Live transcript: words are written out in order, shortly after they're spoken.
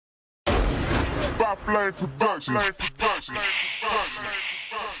Top Lane Productions. Lame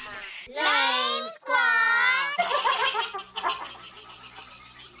Squad.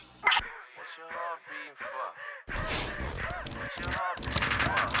 What's your heart beating for? What's your heart beating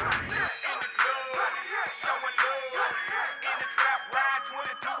for? In the club, showing love. In the trap, ride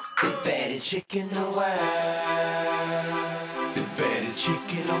 22 The baddest chick in the world. The baddest chick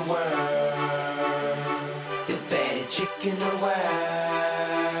in the world. The baddest chick in the world.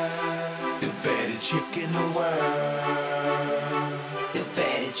 The baddest chick in the world. The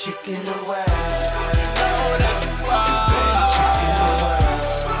baddest chick in the world.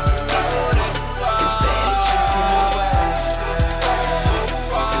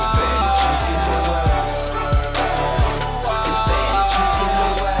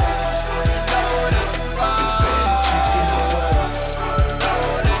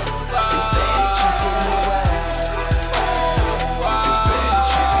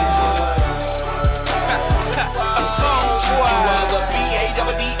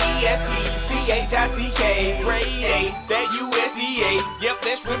 H-I-C-K, grade A, that USDA, yep,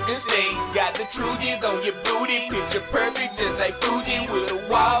 that's shrimp and steak. Got the Trojans on your booty, picture perfect, just like Fuji, with a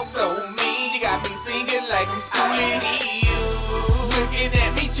walk so mean. You got me singing like I'm schooling you. Looking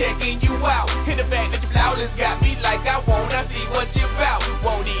at me, checking you out. In the fact that you flawless got me like I wanna see what you bout.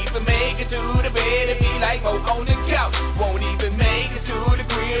 Won't even make it to the bed and be like Mo on the couch. Won't even make it to the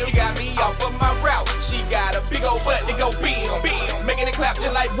grill, you got me off of my route. She got a big old butt to go bam, bam, making it clap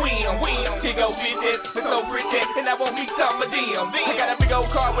just like wham, wham. Tigo bitches, look so pretty, and I won't be some of them. I got a big old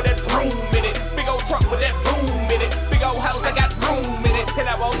car with that broom in it, big old truck with that boom in it, big old house, I got room in it, and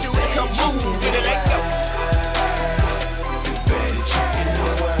I want you to come move in it, let go.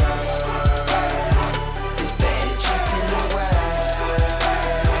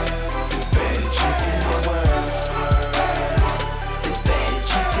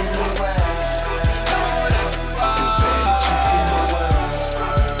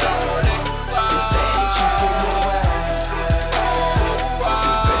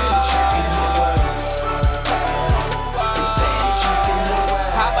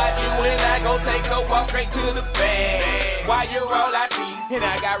 Walk straight to the bag. Why you're all I see, and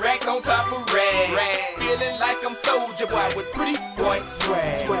I got racks on top of racks. Feeling like I'm Soldier Boy with pretty boy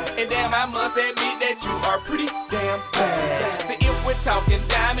swag. And damn, I must admit that you are pretty damn bad. So if we're talking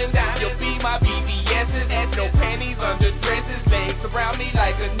diamonds, you'll be my BBS's. No panties under dresses, legs around me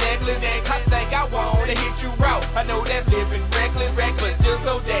like a necklace. I think I wanna hit you out. I know that's living reckless, but you're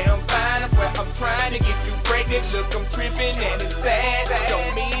so damn fine. I'm trying to get you pregnant. Look, I'm tripping and it's sad.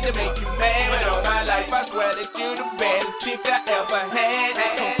 Don't mean to make you mad, but all my life I swear that you're the baddest chick I ever had.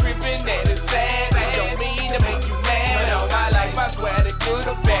 I'm tripping and it's sad. Don't mean to make you mad, but all my life I swear that you're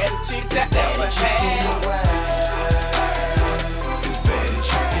the baddest chick I ever had.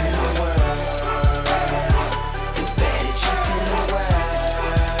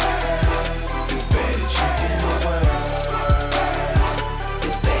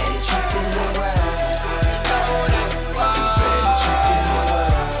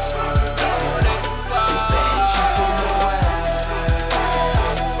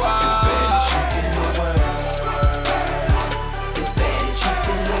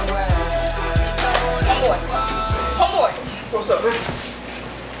 What's up, man?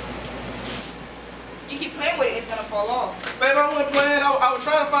 You keep playing with it, it's gonna fall off. Baby, I wasn't playing. I was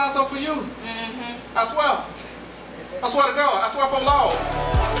trying to find something for you. I swear. I swear to God. I swear from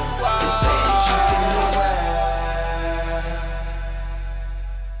Lord.